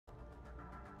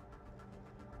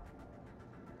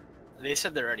They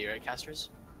said they're ready, right, casters?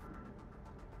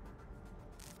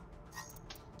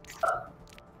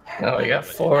 Oh, we got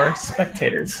 4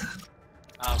 spectators.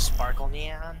 Oh, Sparkle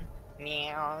Neon.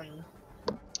 Neon.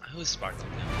 Who's Sparkle?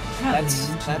 That's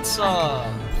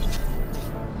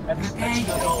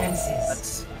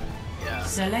yeah.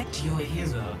 Select your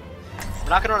hero. We're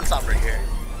not gonna run top right here.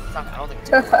 It's not, I don't think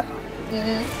it's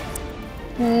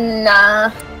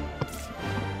Nah.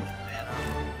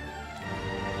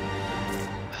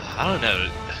 I don't know.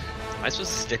 Am I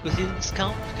supposed to stick with you in this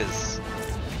comp? Because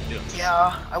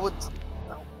yeah, I would.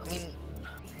 I mean,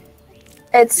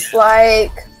 It's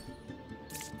like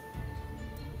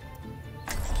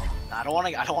I don't want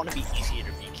to. I don't want to be easier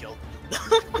to be killed.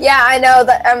 yeah, I know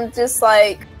that. I'm just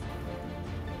like,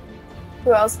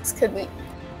 who else could we?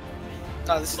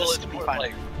 No, this should be fine.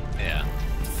 like, yeah.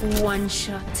 One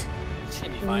shot,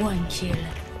 Should be fine. one kill.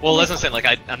 Well, that's what I'm saying.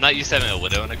 Like, I'm not used to having a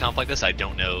Widow in a comp like this. I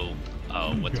don't know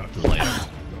what to play.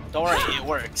 Don't worry, it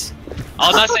works.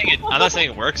 I'm not saying it. I'm not saying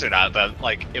it works or not. But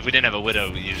like, if we didn't have a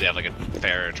Widow, we usually have like a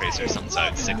Pharah or Tracer or something. So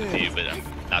I'd stick with you. But I'm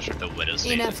not sure if the Widow's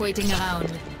safe. Enough waiting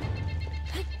around.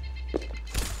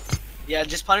 Yeah,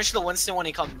 just punish the Winston when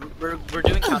he comes. We're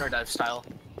doing counter dive style,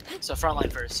 so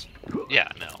frontline first. Yeah,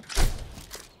 no.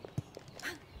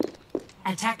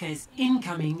 Attackers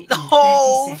incoming in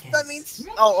Oh, 30 seconds. that means.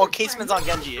 Oh, Caseman's on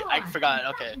Genji. I forgot.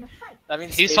 Okay, that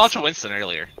means He swapped to Winston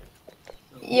earlier.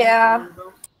 Yeah.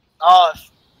 Oh,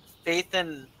 Faith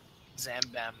and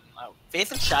Zambam. Oh,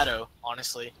 Faith and Shadow,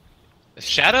 honestly.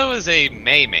 Shadow is a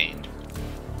Mei main.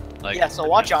 Like, Yeah, so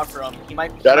watch out for him. He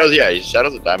might. Shadow's, yeah,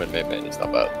 Shadow's a diamond mid, man. He's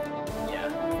not bad. Yeah.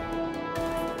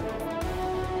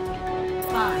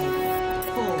 5,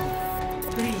 4,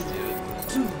 3,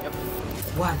 2,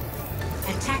 1.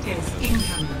 Attackers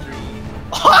incoming.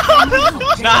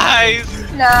 Nice.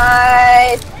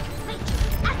 Nice.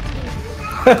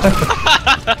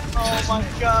 Oh my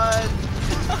god.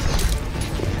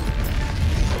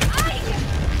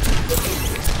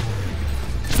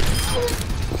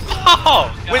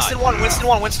 Oh, God. Winston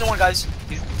won, guys.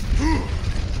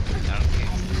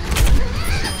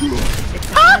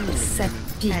 Set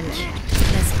peak.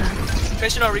 Let's go.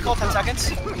 Tracer, no recall, 10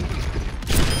 seconds.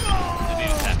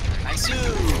 Nice.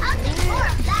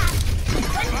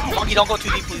 Monkey, don't go too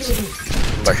deep, please.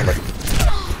 Come back.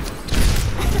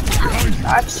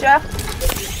 Gotcha.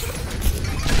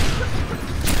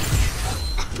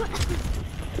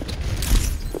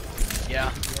 Yeah.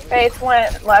 Faith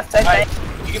went left, I Alright,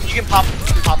 think. you can pop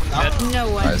him now.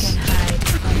 No one Nice. can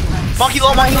hide. Monkey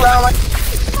low, monkey low.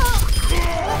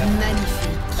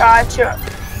 Magnifique. Gotcha.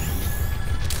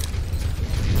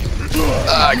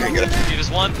 I can't get it. You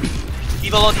just won.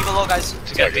 Diva low, guys.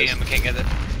 She got DM, we can't get it.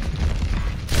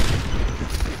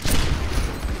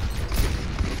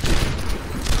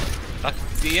 Fuck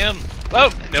DM.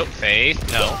 Oh, nope. Faith,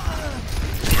 no.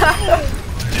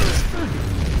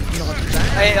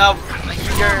 Hey,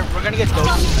 we're gonna get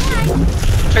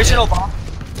ghost. Tracer no bomb.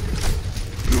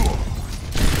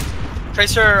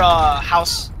 Tracer,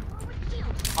 house.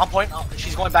 On point. Oh,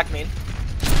 she's going back main.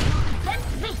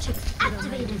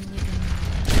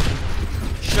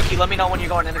 Shooky, let me know when you're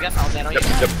going in again. I'll nano you.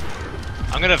 Yep.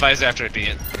 I'm gonna advise her after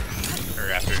being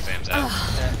or after exams out.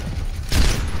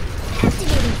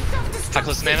 How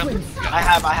close to nano? I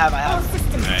have.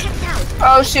 Alright.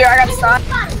 Oh shoot, I got stunned.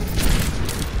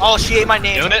 Oh, she ate my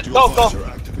name. Doing it? Go.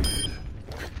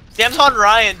 Dam's on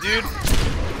Ryan, dude.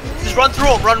 Just run through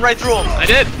him. Run right through him. I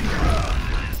did.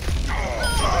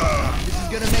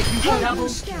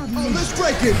 Let's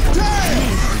break it.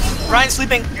 Damn! Ryan's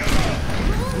sleeping.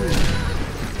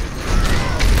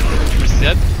 Where's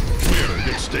dead? We gotta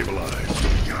get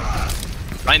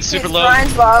stabilized. Ryan's super low.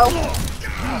 Ryan's low.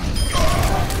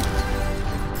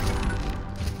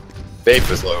 Faith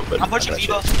was low, but I'm pushing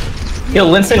Diva.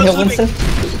 Heal Winston, heal Winston.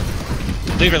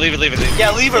 Leave her.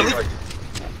 Yeah, leave her.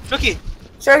 Shooky.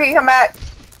 Shurky, come back.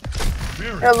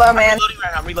 You're low, man. Reloading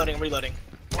right now. I'm reloading.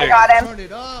 I got him. Turn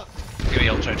it up. Give me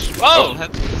ult charge. Whoa!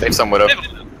 save some Widow.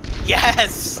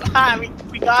 Yes.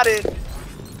 We got it.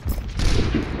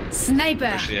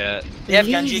 Sniper. Yeah. They have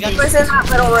Genji He again. was in that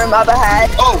little room up ahead.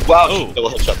 Oh, wow. Oh. Double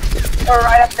headshot. Or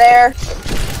right up there.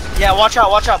 Yeah, watch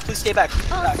out. Please stay back.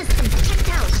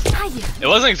 It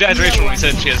wasn't an exaggeration when we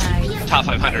said she has top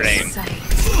 500 aim.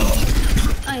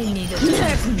 I need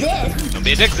it. Don't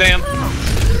be a dick, Zam.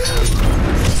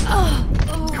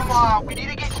 Come on, we need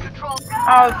to get control.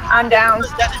 Oh, I'm down.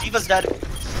 Diva's dead.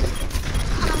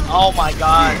 Oh my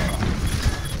god.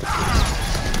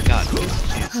 God,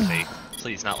 jeez, Faith.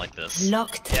 Please, not like this.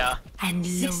 Locked Yeah. and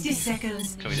 60 loaded.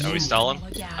 seconds. Are we stalling?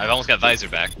 I've almost got visor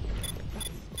back.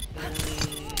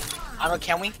 I don't know,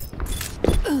 can we?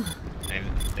 Maybe.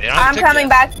 They don't I'm tick coming yet.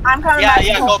 back. I'm coming Yeah, back.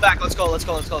 yeah, go back. Let's go.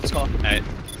 Alright.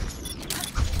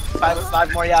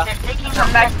 Five more, yeah.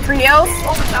 Come back for heals.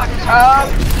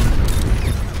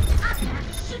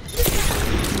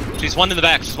 She's one in the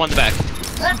back.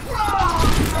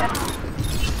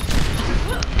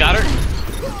 Got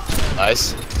her.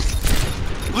 Nice.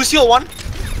 Lucio 1.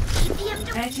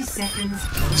 30 seconds.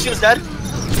 Lucio's dead.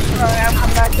 Alright, I'm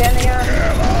coming back in again.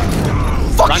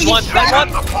 Run one.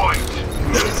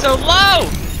 It's so low.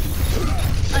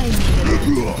 I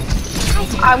need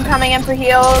it. I'm coming in for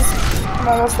heals. I'm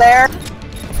almost there.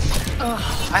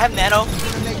 I have nano.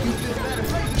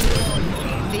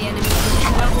 The enemy.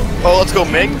 Oh, let's go,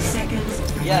 Ming. Seconds.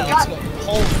 Yeah, let's go.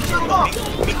 Holy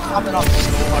shit, we coming up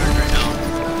so hard right now.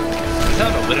 He's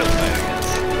having a widow fight, I guess.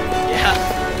 Yeah.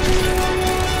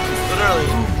 Literally,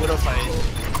 widow fight.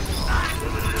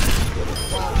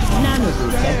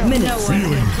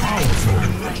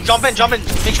 Jump in.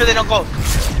 Make sure they don't go.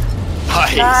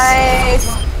 Nice.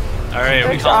 Alright,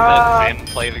 we Good call job. it and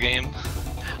play the game.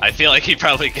 I feel like he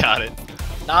probably got it.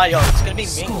 Nah, yo, it's gonna be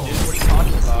Ming, dude. What are you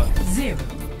talking about? 0.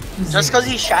 Just because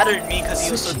he shattered me because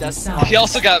he was so desperate. He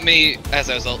also got me as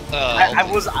I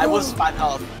was. I was 5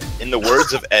 health. In the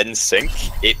words of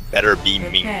NSYNC, it better be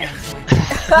Ming. Prepare.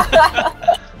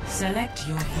 Select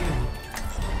your hero.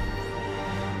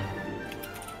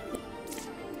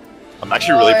 I'm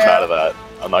actually really yeah. proud of that.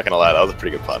 I'm not gonna lie, that was a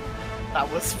pretty good pun. That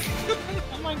was.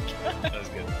 Oh my god. That was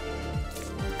good.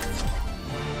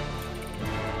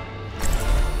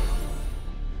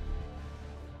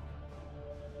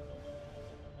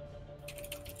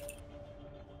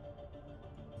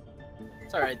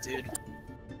 It's alright, dude.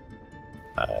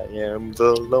 I am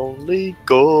the lonely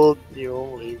gold, the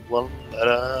only one that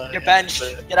I. You're benched.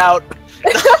 Get out.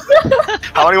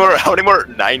 How many more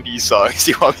 90s songs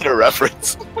do you want me to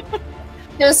reference?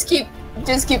 Just keep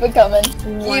it coming.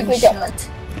 One Keep it coming. shot.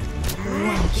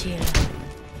 One kill.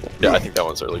 Yeah, I think that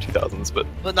one's early 2000s, but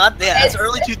But not there. That's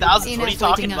early 2000s. What are you Enough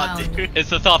talking waiting about, around. dude? It's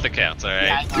the thought that counts,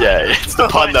 alright? I know. yeah, it's the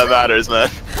pun that matters, man.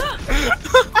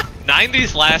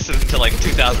 90s lasted until like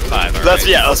 2005. All Let's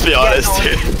right? let's be Yeah, honest,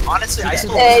 no, dude. honestly, I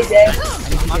still. Hey, Jay.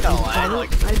 I'm not gonna lie. Like,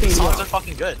 the songs are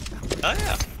fucking good. Oh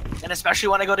yeah. And especially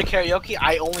when I go to karaoke,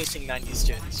 I only sing 90s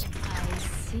tunes. I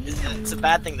see. It's a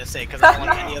bad thing to say because I don't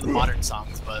like any of the modern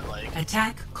songs, but like.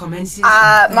 Attack commences. in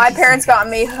My 30 parents got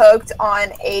seconds. me hooked on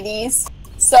 80s.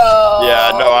 So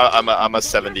Yeah, no, I'm a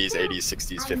 70s, 80s,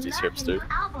 60s, 50s hipster.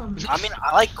 I mean,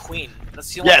 I like Queen.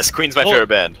 That's the only. Yes, Queen's my Well- favorite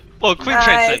band. Well, Queen Nice.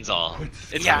 transcends all.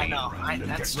 It's Yeah, I Queen. know.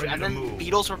 That's true. And then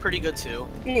Beatles were pretty good too.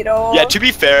 Beatles. Yeah, to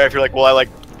be fair, if you're like, well, I like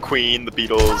Queen, the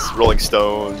Beatles, Rolling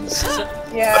Stones, The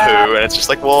Yeah. Who, and it's just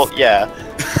like, well, yeah.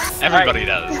 Everybody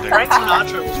does. They're- Frank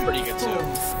Sinatra was pretty good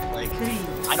too. Like, 3,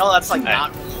 I know that's like Hey.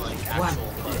 not really like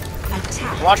actual, but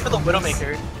attack. watch for the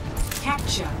Widowmaker.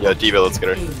 Capture. Yo, Diva, let's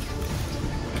get her.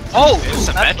 Oh, It's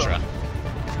Symmetra.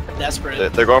 I'm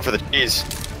desperate. They're going for the cheese.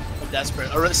 I'm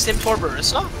desperate. Or Sim Tor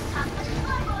Barissa?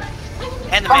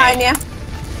 And the Behind man. you.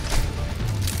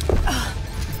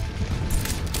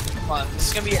 Come on, this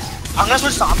is gonna be. I'm gonna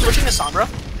switch. I'm switching to Sombra.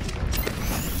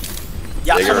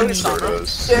 Yeah, I'm Bigger switching to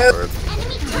Sombra.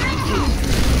 Dude.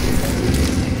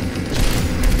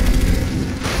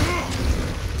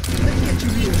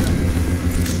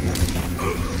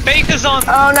 Faith is on.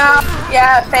 Oh no.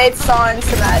 Yeah, Faith's on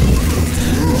Cement.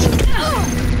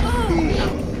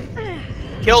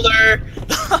 Killed her.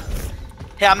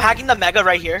 Hey, I'm hacking the Mega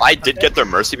right here. I did get their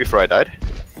mercy before I died.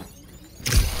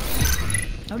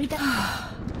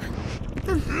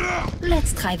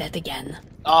 Let's try that again.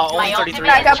 Only 33.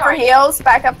 Back up for heals.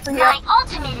 Back up for heals. My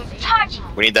ultimate is charging.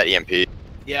 We need that EMP.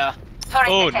 Yeah.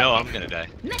 Oh no, I'm gonna die.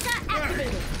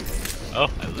 Oh,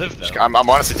 I lived though. I'm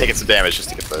honestly taking some damage just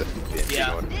to get the EMP Yeah.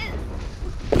 going.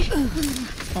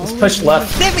 Let's push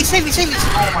left. Save me! Save me! Save me!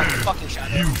 Oh my fucking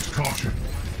shot. Use caution.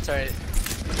 Sorry.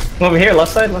 Over here,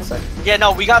 left side, left side. Yeah,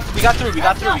 no, we got through. We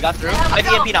got through.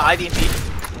 IVMP now. IVMP.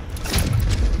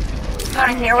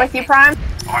 I'm here with you, Prime.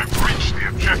 I've reached the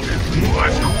objective.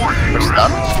 Let's coordinate Stop.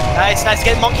 Nice, nice.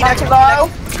 Get monkey next. Monkey low.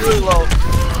 Next. Really low.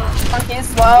 Monkey's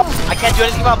low. I can't do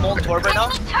anything about Molten Torb right now.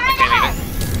 Can't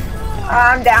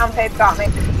I'm down. Faith got me.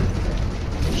 even.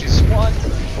 She's one.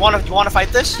 You wanna fight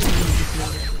this?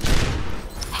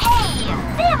 Hey,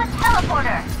 they have a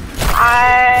teleporter.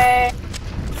 I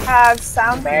have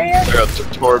sound barrier. There we go.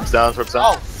 Torbs down, Torbs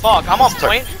Oh down. fuck! I'm on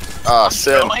point. Ah,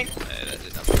 Sim. Throwing.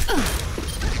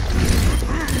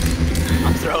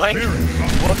 I'm throwing.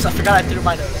 Whoops! I forgot I threw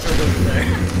my note. There.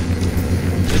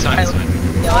 It's fine. It's fine.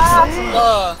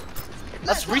 Yeah,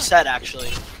 let's reset actually.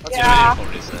 Let's Yeah.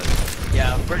 What is that?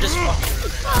 Yeah, we're just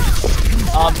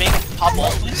fucking. Make pop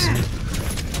ult, please.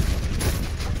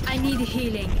 I need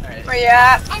healing. Alright. Where you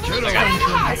at?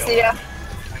 I I see ya.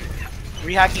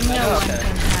 Rehacking No Mega? one Okay.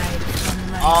 can hide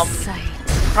from my sight.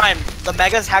 Prime, the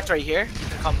Mega's hacked right here.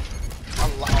 Come on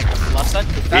the left side.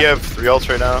 We have 3 ults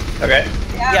right now. Okay.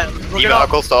 Yeah, we're Eva gonna.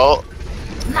 Huckle stall.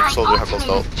 My Soldier Huckle ultimate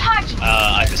stall. is charging.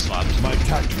 I just swapped. My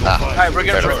tactical Ah. fire. Alright, we're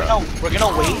gonna Right.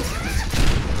 wait.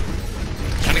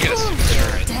 Trying to get a super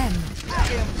turret. Damn.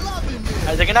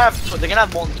 Alright, they're gonna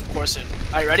have molten core soon.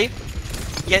 Alright, ready?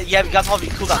 Yeah, you guys all have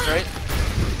cooldowns, right?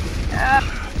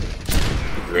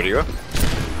 You ready to go?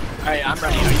 Alright, I'm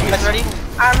ready. Are you guys ready?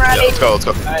 I'm Yeah, ready. let's go, let's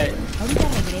go. Alright. Ahorita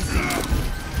regreso.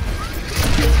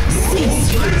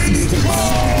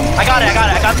 I got it. I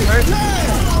got the first.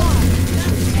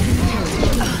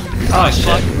 Oh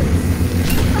shit.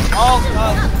 Oh,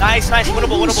 nice.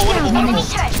 Winnable. Enemy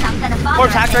turrets up that above Four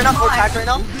us attack right now. anymore. Four attack right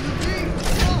now.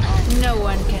 No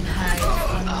one can hide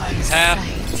from my He's half.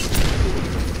 sight.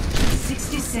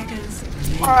 60 seconds.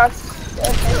 Oh, shit,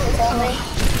 this is on me.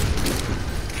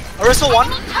 Orisa 1.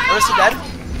 Orisa dead.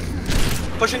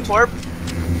 Pushing Torb.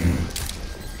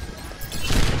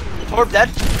 Torb dead.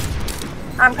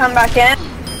 I'm coming back in.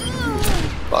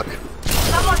 Fuck.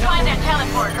 Someone find their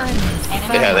teleporter.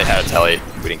 Yeah, they had a telly.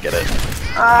 We didn't get it.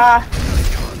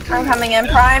 I'm coming in,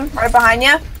 Prime. Right behind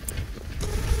you.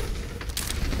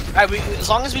 Alright, as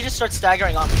long as we just start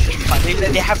staggering on, we should be fine.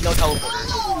 They have no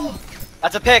teleporters.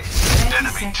 That's a pick. 30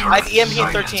 seconds. I have EMP in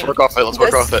 13. Let's work off it, let's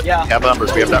work off it. Yeah. We have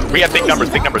numbers, we have big numbers,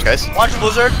 guys. Launch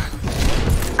Blizzard.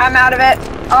 I'm out of it.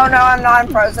 Oh no, I'm not. I'm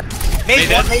frozen. Maze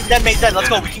dead. Let's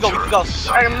go. We can go.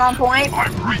 Alright, I'm on point.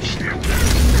 I've reached the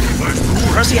objective. Let's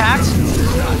go. Mercy hacked.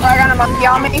 I got a monkey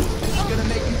on me.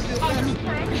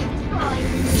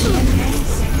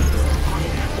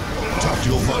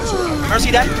 Tactical visor.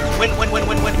 Mercy dead. Win. The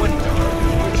objective.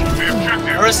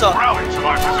 Orisa. Rally to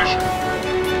my position.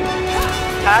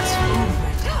 Hacks.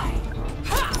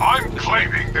 I'm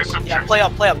claiming this Yeah, objective.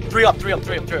 play up. 3 up.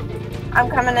 I'm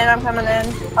coming in.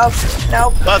 Oh,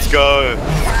 nope. Let's go.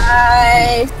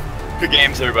 Bye. Good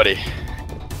games, everybody.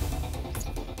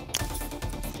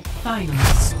 Final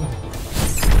score.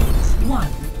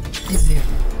 1-0.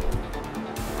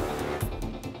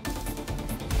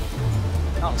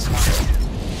 Oh, smart.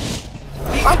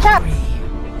 Watch out.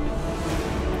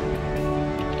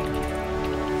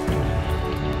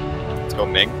 Let's go,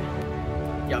 Ming.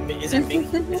 Yeah, is it Ming?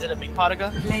 Is it a Ming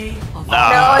Pataga? Play of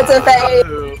No, it's a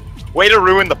fade. Way to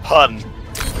ruin the pun.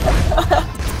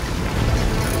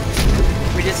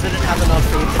 We just didn't have enough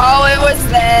faith. Oh, it was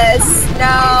this.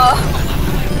 No.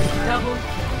 double.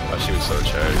 Oh, she was so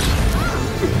charged.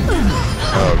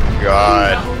 Oh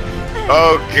god.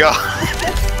 Oh god.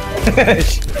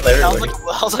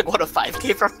 I was like, what, a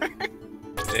 5k from her?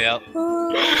 Yep.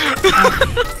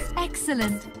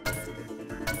 Excellent.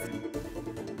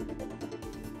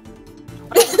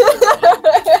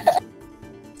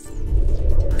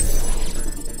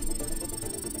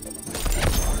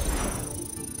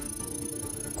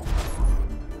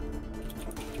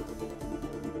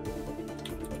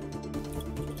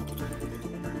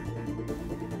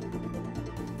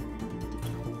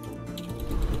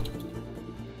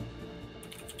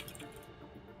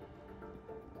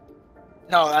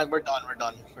 No, we're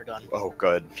done. Oh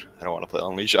good. I don't want to play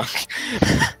on Lee Jung.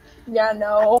 Yeah,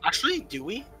 no. Actually, do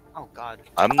we? Oh god.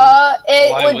 I'm It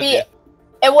Why would would be. you?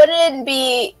 It wouldn't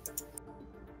be.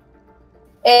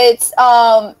 It's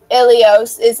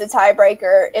Ilios is the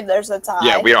tiebreaker if there's a tie.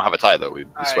 Yeah, we don't have a tie though. We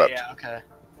Alright, swept. yeah, okay.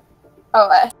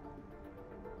 Oh,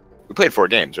 We played 4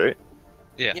 games, right?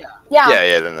 yeah.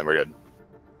 Yeah, then we're good.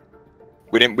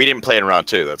 We didn't play in round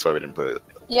 2, that's why we didn't play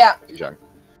Yeah. Lee Jung.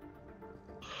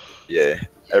 Yeah.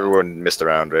 Everyone missed a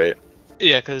round, right?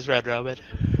 Yeah, because round robin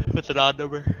with an odd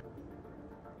number.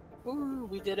 Ooh,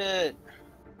 we did it.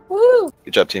 Woo!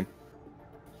 Good job, team.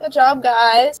 Good job,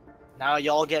 guys. Now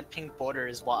y'all get pink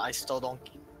borders while I still don't.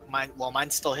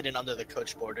 Mine's still hidden under the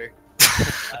coach border.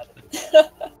 That's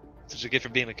what you get for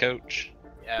being a coach.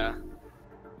 Yeah.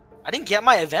 I didn't get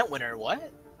my event winner.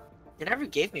 What? You never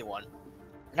gave me one.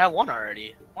 And I won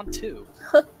already. Won 2.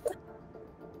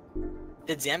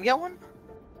 Did Zam get one?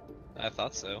 I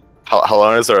thought so. How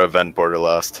long is our event border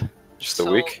last? Just a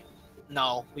So- week?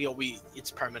 No,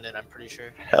 it's permanent. I'm pretty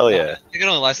sure. Hell yeah. It can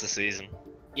only last the season.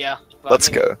 Yeah. but Let's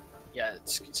I mean, go. Yeah.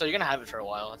 So you're gonna have it for a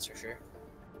while. That's for sure.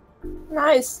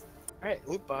 Nice. All right.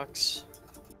 Loot box.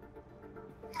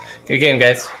 Good game,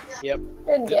 guys. Good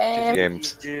Good game.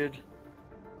 games. Dude.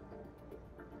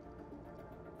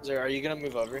 Are you gonna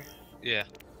move over? Yeah.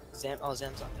 Zam's not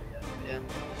there yet. Yeah.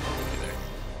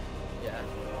 Yeah.